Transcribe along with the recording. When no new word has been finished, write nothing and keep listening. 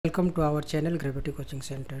Welcome to our channel Gravity Coaching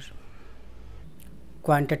Center.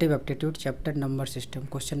 Quantitative Aptitude chapter number system,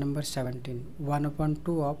 question number 17. 1 upon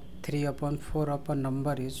 2 of 3 upon 4 of a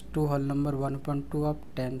number is 2 whole number 1 upon 2 of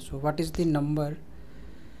 10. So what is the number?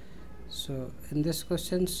 So in this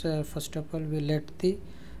questions, first of all we let the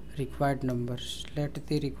required numbers. Let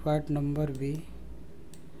the required number be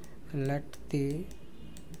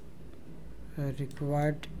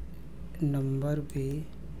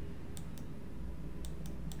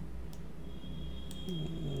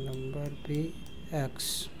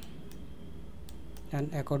x,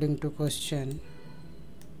 and according to question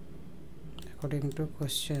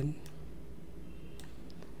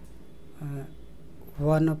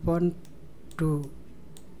 1 upon 2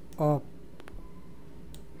 of,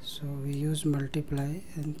 so we use multiply,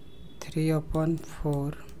 and 3 upon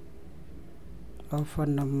 4 of a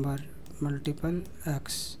number multiple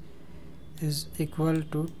x is equal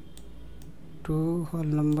to 2 whole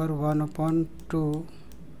number 1 upon 2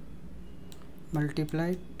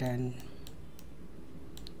 multiply 10.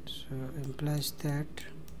 So implies that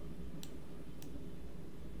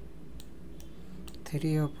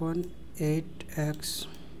 3 upon 8x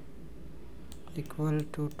equal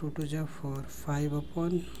to 2 to the 4, 5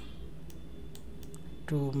 upon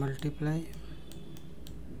 2 multiply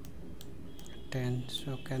 10.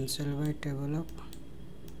 So cancel by table of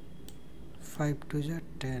 5 to the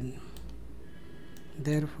 10.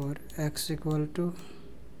 Therefore x equal to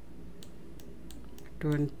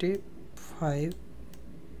 25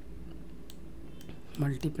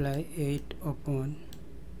 multiply 8 upon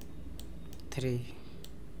 3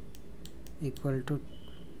 equal to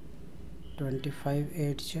 25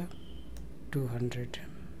 8 200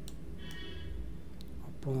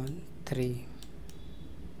 upon 3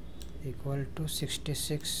 equal to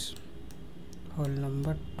 66 whole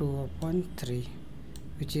number 2 upon 3,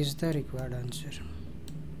 which is the required answer.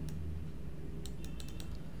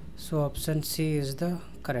 So option C is the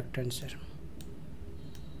correct answer.